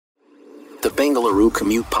The Bengaluru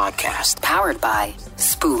Commute Podcast. Powered by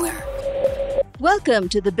Spooler. Welcome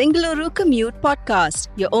to the Bengaluru Commute Podcast,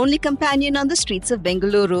 your only companion on the streets of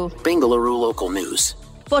Bengaluru. Bengaluru Local News.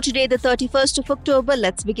 For today, the 31st of October,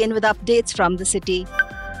 let's begin with updates from the city.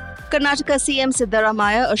 Karnataka CM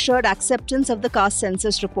Siddaramaiah assured acceptance of the caste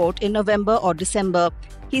census report in November or December.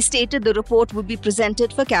 He stated the report would be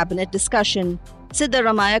presented for cabinet discussion.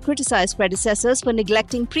 Siddaramaiah criticized predecessors for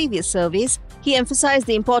neglecting previous surveys. He emphasized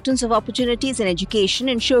the importance of opportunities in education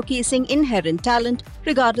and showcasing inherent talent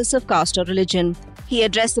regardless of caste or religion. He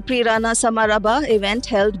addressed the Prerana Samarabha event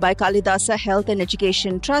held by Kalidasa Health and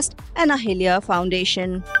Education Trust and Ahilya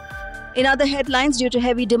Foundation. In other headlines, due to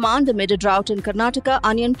heavy demand amid a drought in Karnataka,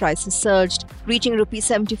 onion prices surged, reaching Rs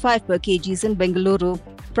 75 per kg in Bengaluru.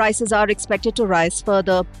 Prices are expected to rise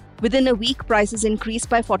further. Within a week, prices increased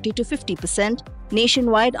by 40 to 50%.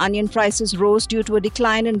 Nationwide, onion prices rose due to a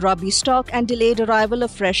decline in rabi stock and delayed arrival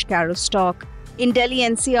of fresh Kharif stock. In Delhi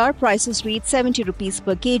NCR, prices reached 70 rupees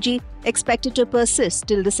per kg, expected to persist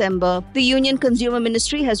till December. The Union Consumer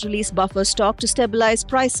Ministry has released buffer stock to stabilize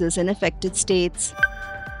prices in affected states.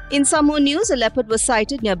 In some more news, a leopard was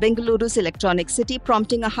sighted near Bengaluru's Electronic City,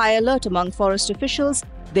 prompting a high alert among forest officials.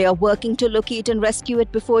 They are working to locate and rescue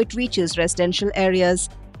it before it reaches residential areas.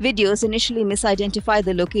 Videos initially misidentified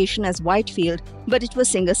the location as Whitefield, but it was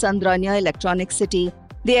Singasandra near Electronic City.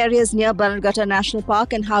 The area is near Bannerghatta National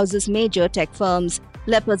Park and houses major tech firms.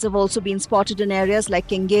 Leopards have also been spotted in areas like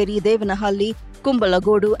Kengeri, Devanahalli,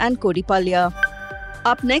 Kumbalagodu and Kodipalya.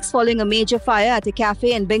 Up next, following a major fire at a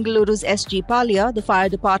cafe in Bengaluru's SG Palya, the fire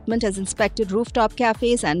department has inspected rooftop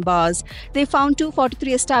cafes and bars. They found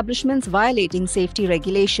 243 establishments violating safety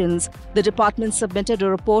regulations. The department submitted a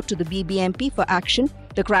report to the BBMP for action.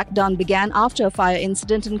 The crackdown began after a fire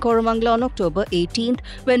incident in Koramangala on October 18th,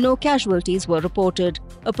 where no casualties were reported.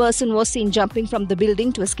 A person was seen jumping from the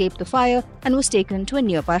building to escape the fire and was taken to a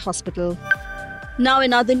nearby hospital. Now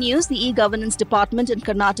in other news, the e-governance department in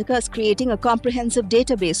Karnataka is creating a comprehensive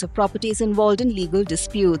database of properties involved in legal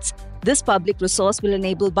disputes. This public resource will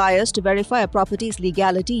enable buyers to verify a property's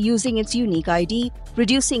legality using its unique ID,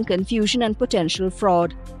 reducing confusion and potential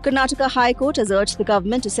fraud. Karnataka High Court has urged the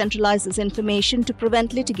government to centralize this information to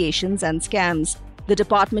prevent litigations and scams. The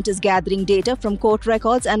department is gathering data from court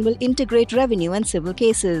records and will integrate revenue and civil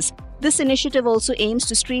cases. This initiative also aims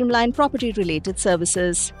to streamline property-related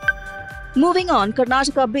services. Moving on,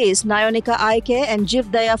 Karnataka-based Nayonika Makala and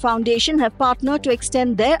Jivdaya Foundation have partnered to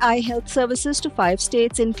extend their eye health services to 5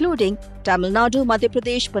 states including Tamil Nadu, Madhya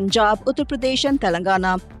Pradesh, Punjab, Uttar Pradesh and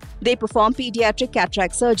Telangana. They perform pediatric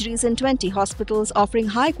cataract surgeries in 20 hospitals offering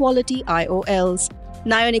high-quality IOLs.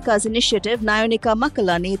 Nayonika's initiative, Nayonika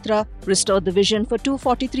Makala Netra, restored the vision for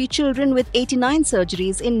 243 children with 89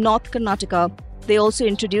 surgeries in North Karnataka. They also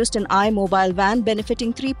introduced an eye mobile van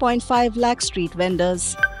benefiting 3.5 lakh street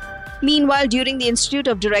vendors. Meanwhile, during the Institute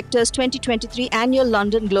of Directors 2023 Annual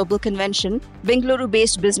London Global Convention,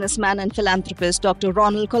 Bengaluru-based businessman and philanthropist Dr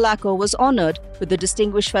Ronald Colaco was honoured with the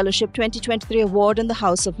Distinguished Fellowship 2023 award in the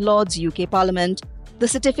House of Lords, UK Parliament. The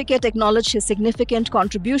certificate acknowledged his significant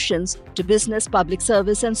contributions to business, public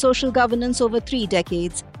service and social governance over 3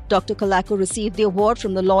 decades. Dr Colaco received the award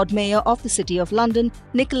from the Lord Mayor of the City of London,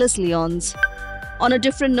 Nicholas Lyons. On a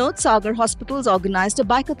different note, Sagar Hospitals organised a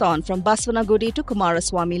bikeathon from Basvanagudi to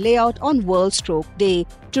Kumaraswamy Layout on World Stroke Day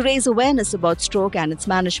to raise awareness about stroke and its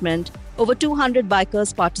management. Over 200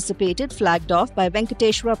 bikers participated, flagged off by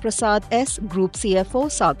Venkateshwara Prasad S., Group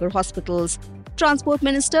CFO, Sagar Hospitals. Transport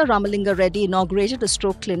Minister Ramalinga Reddy inaugurated a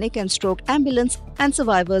stroke clinic and stroke ambulance, and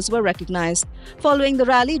survivors were recognised. Following the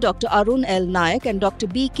rally, Dr Arun L. Nayak and Dr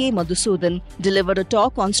B.K. Madhusudan delivered a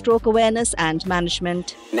talk on stroke awareness and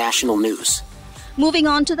management. National news. Moving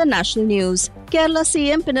on to the national news. Kerala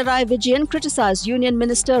CM Pinarayi Vijayan criticized Union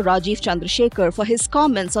Minister Rajiv Chandrasekhar for his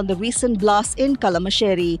comments on the recent blast in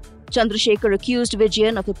Kalamassery. Chandrasekhar accused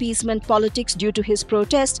Vijayan of appeasement politics due to his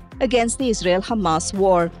protest against the Israel-Hamas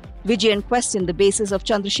war. Vijayan questioned the basis of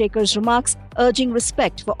Chandrasekhar's remarks, urging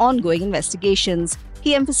respect for ongoing investigations.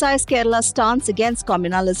 He emphasized Kerala's stance against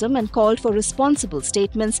communalism and called for responsible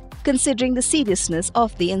statements considering the seriousness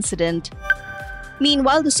of the incident.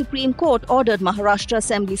 Meanwhile, the Supreme Court ordered Maharashtra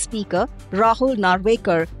Assembly Speaker Rahul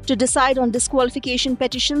Narvekar to decide on disqualification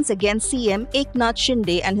petitions against CM Eknath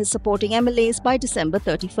Shinde and his supporting MLAs by December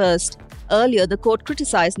 31st. Earlier, the court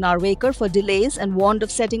criticized Narvekar for delays and warned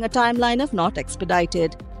of setting a timeline if not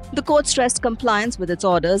expedited. The court stressed compliance with its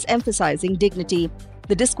orders, emphasizing dignity.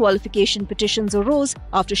 The disqualification petitions arose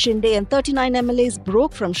after Shinde and 39 MLAs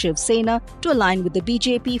broke from Shiv Sena to align with the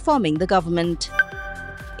BJP forming the government.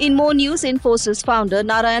 In more news, Infosys founder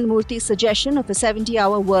Narayan Murthy's suggestion of a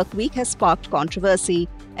 70-hour work week has sparked controversy.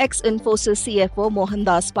 Ex-Infosys CFO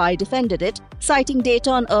Mohandas Pai defended it, citing data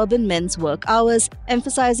on urban men's work hours,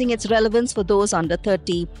 emphasizing its relevance for those under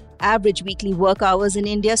 30. Average weekly work hours in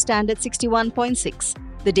India stand at 61.6.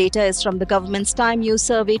 The data is from the government's Time Use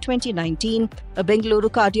Survey 2019. A Bengaluru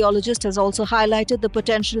cardiologist has also highlighted the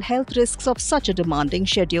potential health risks of such a demanding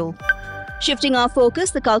schedule. Shifting our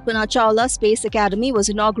focus, the Kalpana Chawla Space Academy was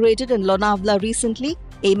inaugurated in Lonavala recently,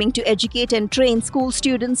 aiming to educate and train school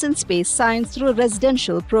students in space science through a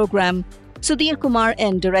residential program. Sudhir Kumar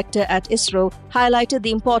N., director at ISRO, highlighted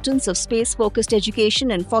the importance of space-focused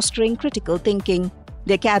education in fostering critical thinking.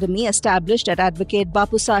 The academy, established at Advocate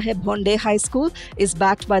Bapusaheb Bhonde High School, is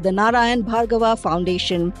backed by the Narayan Bhargava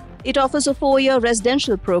Foundation. It offers a 4-year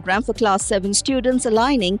residential program for Class 7 students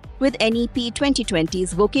aligning with NEP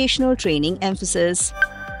 2020's vocational training emphasis.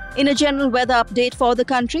 In a general weather update for the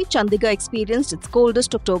country, Chandigarh experienced its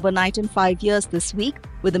coldest October night in 5 years this week,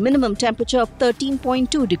 with a minimum temperature of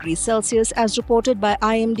 13.2 degrees Celsius as reported by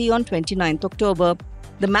IMD on 29th October.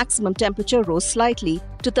 The maximum temperature rose slightly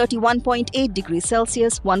to 31.8 degrees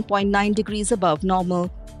Celsius, 1.9 degrees above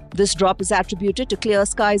normal. This drop is attributed to clear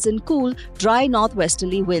skies and cool, dry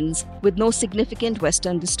northwesterly winds, with no significant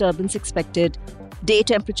western disturbance expected. Day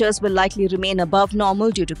temperatures will likely remain above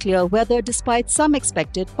normal due to clear weather despite some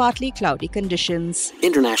expected partly cloudy conditions.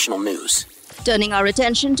 International news. Turning our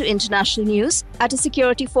attention to international news, at a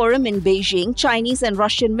security forum in Beijing, Chinese and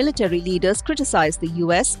Russian military leaders criticized the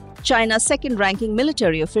US. China's second-ranking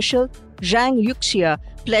military official, Zhang Yuxia,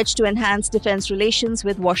 pledged to enhance defense relations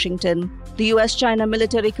with Washington. The US-China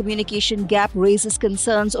military communication gap raises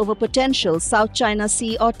concerns over potential South China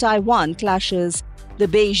Sea or Taiwan clashes. The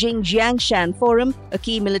Beijing Jiangshan Forum, a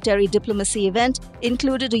key military diplomacy event,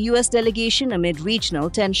 included a US delegation amid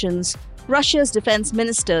regional tensions. Russia's defense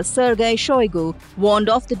minister Sergei Shoigu warned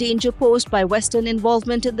off the danger posed by Western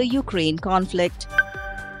involvement in the Ukraine conflict.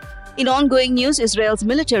 In ongoing news, Israel's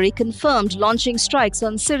military confirmed launching strikes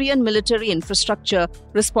on Syrian military infrastructure,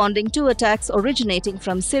 responding to attacks originating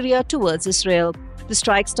from Syria towards Israel. The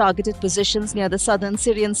strikes targeted positions near the southern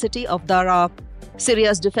Syrian city of Daraa.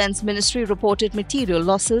 Syria's defense ministry reported material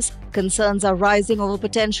losses. Concerns are rising over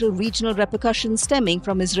potential regional repercussions stemming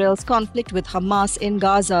from Israel's conflict with Hamas in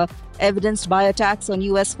Gaza, evidenced by attacks on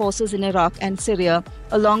US forces in Iraq and Syria,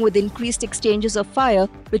 along with increased exchanges of fire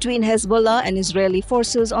between Hezbollah and Israeli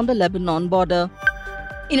forces on the Lebanon border.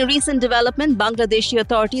 In a recent development, Bangladeshi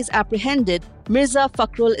authorities apprehended Mirza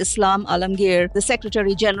Fakhrul Islam Alamgir, the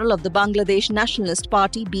Secretary General of the Bangladesh Nationalist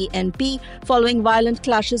Party (BNP), following violent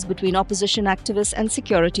clashes between opposition activists and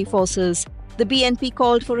security forces. The BNP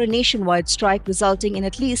called for a nationwide strike resulting in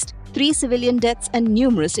at least 3 civilian deaths and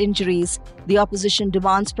numerous injuries. The opposition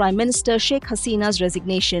demands Prime Minister Sheikh Hasina's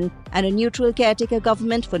resignation and a neutral caretaker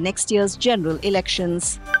government for next year's general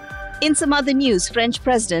elections. In some other news, French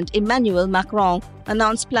President Emmanuel Macron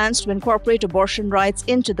announced plans to incorporate abortion rights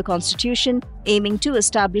into the constitution, aiming to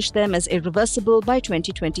establish them as irreversible by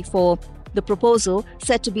 2024. The proposal,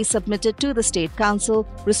 set to be submitted to the State Council,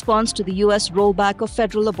 responds to the US rollback of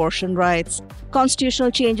federal abortion rights. Constitutional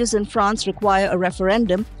changes in France require a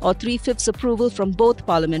referendum or 3/5 approval from both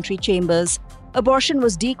parliamentary chambers. Abortion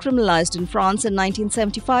was decriminalized in France in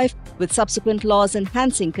 1975, with subsequent laws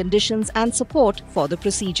enhancing conditions and support for the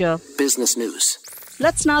procedure. Business news.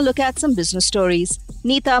 Let's now look at some business stories.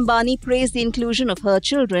 Neeta Ambani praised the inclusion of her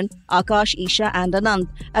children, Akash, Isha and Anant,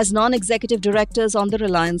 as non-executive directors on the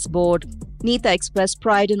Reliance board. Neeta expressed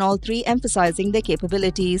pride in all three, emphasizing their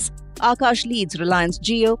capabilities. Akash leads Reliance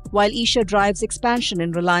Jio, while Isha drives expansion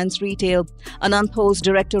in Reliance Retail. Anant holds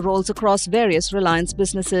director roles across various Reliance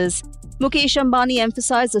businesses. Mukesh Ambani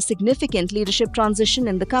emphasized a significant leadership transition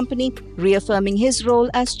in the company, reaffirming his role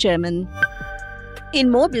as chairman. In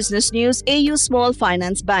more business news, AU Small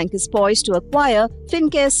Finance Bank is poised to acquire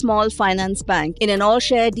Fincare Small Finance Bank in an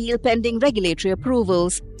all-share deal pending regulatory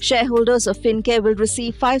approvals. Shareholders of Fincare will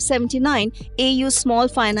receive 579 AU Small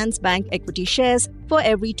Finance Bank equity shares for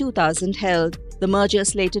every 2,000 held. The merger is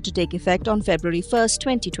slated to take effect on February 1,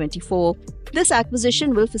 2024. This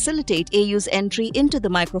acquisition will facilitate AU's entry into the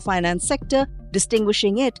microfinance sector,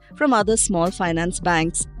 distinguishing it from other small finance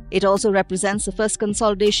banks. It also represents the first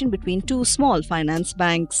consolidation between two small finance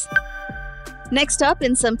banks. Next up,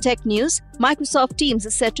 in some tech news, Microsoft Teams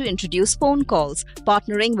is set to introduce phone calls,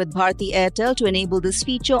 partnering with Bharti Airtel to enable this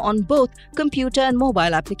feature on both computer and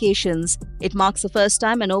mobile applications. It marks the first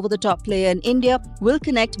time an over-the-top player in India will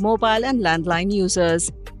connect mobile and landline users.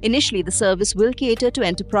 Initially, the service will cater to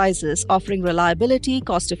enterprises, offering reliability,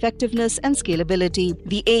 cost-effectiveness, and scalability.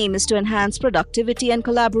 The aim is to enhance productivity and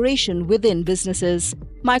collaboration within businesses.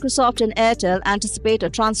 Microsoft and Airtel anticipate a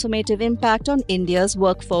transformative impact on India's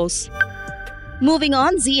workforce. Moving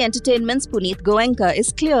on, Zee Entertainment's Puneet Goenka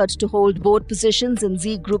is cleared to hold board positions in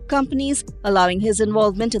Zee Group companies, allowing his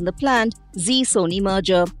involvement in the planned Zee-Sony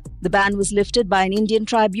merger. The ban was lifted by an Indian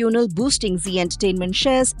tribunal, boosting Zee Entertainment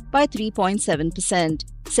shares by 3.7%.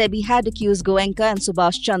 SEBI had accused Goenka and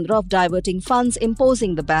Subhash Chandra of diverting funds,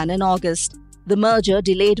 imposing the ban in August. The merger,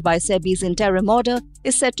 delayed by SEBI's interim order,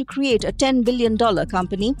 is set to create a $10 billion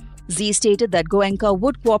company. Zee stated that Goenka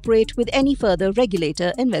would cooperate with any further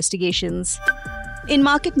regulator investigations. In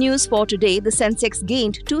market news for today, the Sensex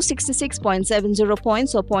gained 266.70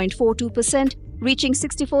 points or 0.42%, reaching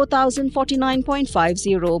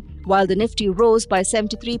 64,049.50, while the Nifty rose by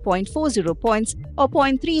 73.40 points or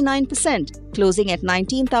 0.39%, closing at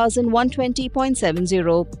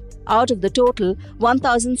 19,120.70. Out of the total,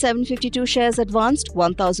 1,752 shares advanced,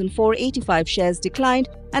 1,485 shares declined,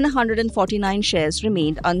 and 149 shares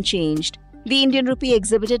remained unchanged. The Indian rupee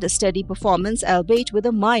exhibited a steady performance, albeit with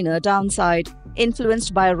a minor downside,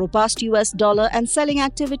 influenced by a robust US dollar and selling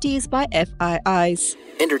activities by FIIs.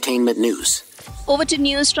 Entertainment news. Over to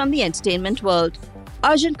news from the entertainment world.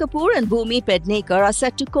 Arjun Kapoor and Bhumi Pednekar are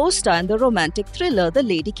set to co-star in the romantic thriller The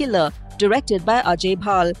Lady Killer, directed by Ajay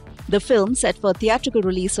Bhal. The film, set for theatrical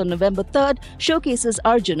release on November 3rd, showcases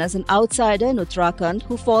Arjun as an outsider in Uttarakhand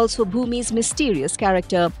who falls for Bhumi's mysterious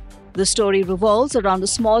character. The story revolves around a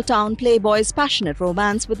small-town playboy's passionate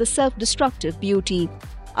romance with a self-destructive beauty.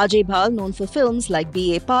 Ajay Bhal, known for films like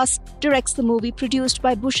BA Pass, directs the movie produced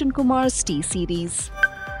by Bhushan Kumar's T-Series.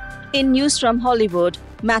 In news from Hollywood,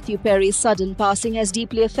 Matthew Perry's sudden passing has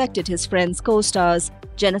deeply affected his friends' co-stars.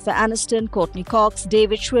 Jennifer Aniston, Courtney Cox,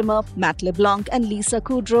 David Schwimmer, Matt LeBlanc and Lisa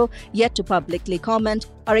Kudrow, yet to publicly comment,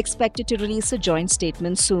 are expected to release a joint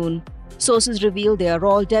statement soon. Sources reveal they are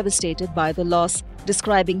all devastated by the loss.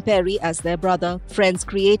 Describing Perry as their brother, Friends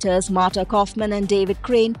creators Marta Kaufman and David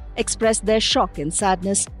Crane expressed their shock and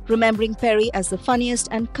sadness, remembering Perry as the funniest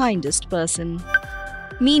and kindest person.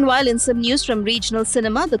 Meanwhile, in some news from regional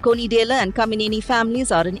cinema, the Konidela and Kamineni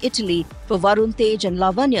families are in Italy for Varun Tej and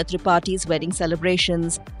Lavanya Tripathi's wedding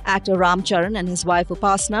celebrations. Actor Ram Charan and his wife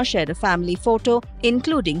Upasana shared a family photo,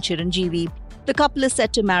 including Chiranjeevi. The couple is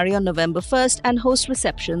set to marry on November 1st and host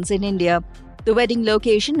receptions in India. The wedding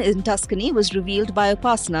location in Tuscany was revealed by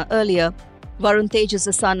Upasana earlier. Varun Tej is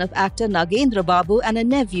the son of actor Nagendra Babu and a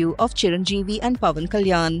nephew of Chiranjeevi and Pavan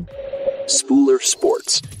Kalyan. Spooler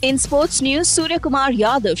Sports. In sports news, Surya Kumar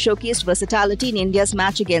Yadav showcased versatility in India's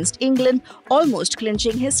match against England, almost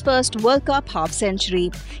clinching his first World Cup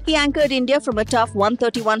half-century. He anchored India from a tough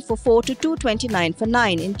 131 for 4 to 229 for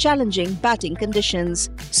 9 in challenging batting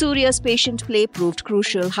conditions. Surya's patient play proved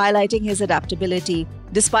crucial, highlighting his adaptability.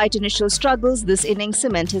 Despite initial struggles, this innings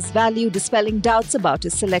cement his value, dispelling doubts about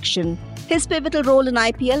his selection. His pivotal role in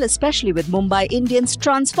IPL, especially with Mumbai Indians,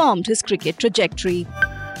 transformed his cricket trajectory.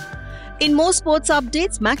 In more sports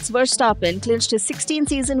updates, Max Verstappen clinched his 16th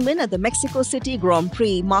season win at the Mexico City Grand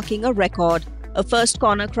Prix, marking a record. A first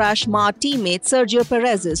corner crash marred teammate Sergio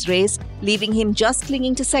Perez's race, leaving him just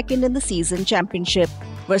clinging to second in the season championship.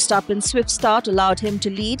 Verstappen's swift start allowed him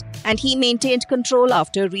to lead, and he maintained control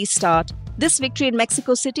after a restart. This victory in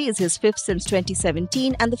Mexico City is his 5th since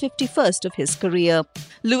 2017 and the 51st of his career.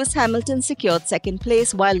 Lewis Hamilton secured second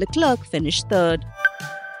place while Leclerc finished third.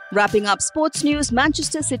 Wrapping up sports news,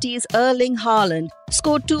 Manchester City's Erling Haaland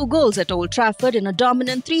scored 2 goals at Old Trafford in a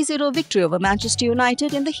dominant 3-0 victory over Manchester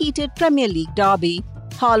United in the heated Premier League derby.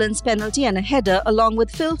 Haaland's penalty and a header, along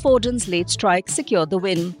with Phil Foden's late strike, secured the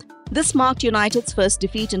win. This marked United's first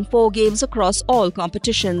defeat in 4 games across all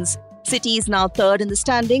competitions. City is now third in the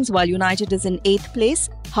standings while United is in 8th place.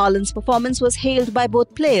 Haaland's performance was hailed by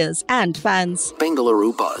both players and fans.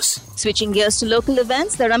 Bengaluru Buzz. Switching gears to local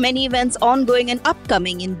events, there are many events ongoing and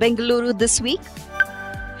upcoming in Bengaluru this week.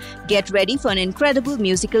 Get ready for an incredible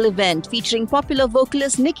musical event featuring popular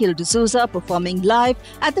vocalist Nikhil D'Souza performing live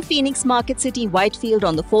at the Phoenix Market City Whitefield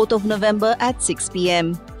on the 4th of November at 6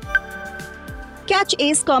 p.m. Catch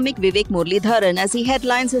ace comic Vivek Muralidharan as he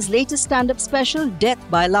headlines his latest stand-up special, Death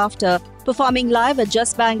by Laughter, performing live at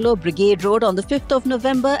Just Bangalore Brigade Road on the 5th of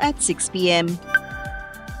November at 6 p.m.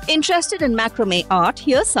 Interested in macrame art?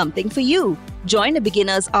 Here's something for you. Join a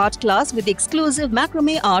beginner's art class with the exclusive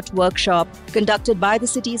macrame art workshop, conducted by the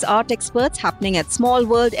city's art experts, happening at Small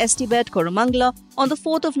World Estibet, Koramangala on the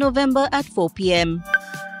 4th of November at 4 p.m.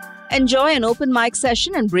 Enjoy an open mic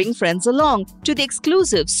session and bring friends along to the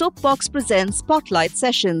exclusive Soapbox Presents Spotlight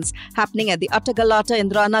Sessions, happening at the Attagalata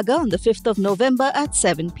Indranagar on the 5th of November at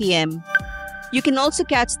 7 p.m. You can also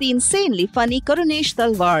catch the insanely funny Karunesh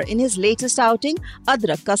Talwar in his latest outing,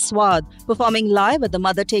 Adrak Ka Swad, performing live at the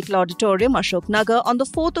Mother Tekla Auditorium, Ashok Nagar on the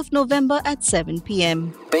 4th of November at 7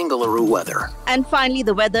 p.m. Bengaluru weather. And finally,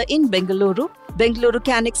 the weather in Bengaluru. Bengaluru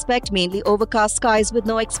can expect mainly overcast skies with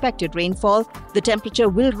no expected rainfall. The temperature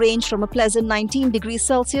will range from a pleasant 19 degrees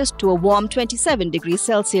Celsius to a warm 27 degrees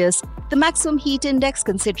Celsius. The maximum heat index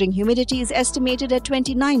considering humidity is estimated at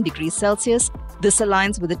 29 degrees Celsius. This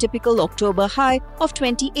aligns with a typical October high of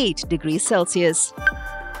 28 degrees Celsius.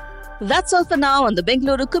 That's all for now on the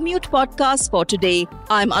Bengaluru Commute Podcast for today.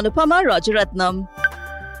 I'm Anupama Rajaratnam.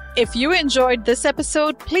 If you enjoyed this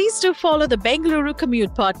episode, please do follow the Bengaluru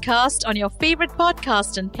Commute Podcast on your favorite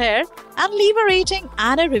podcast and player and leave a rating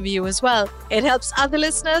and a review as well. It helps other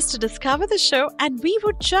listeners to discover the show and we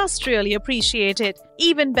would just really appreciate it.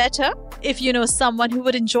 Even better, if you know someone who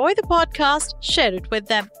would enjoy the podcast, share it with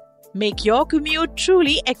them. Make your commute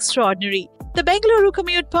truly extraordinary. The Bengaluru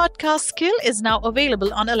Commute Podcast skill is now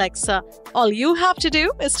available on Alexa. All you have to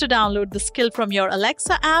do is to download the skill from your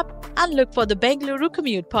Alexa app and look for the Bengaluru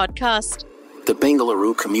Commute Podcast. The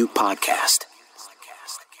Bengaluru Commute Podcast.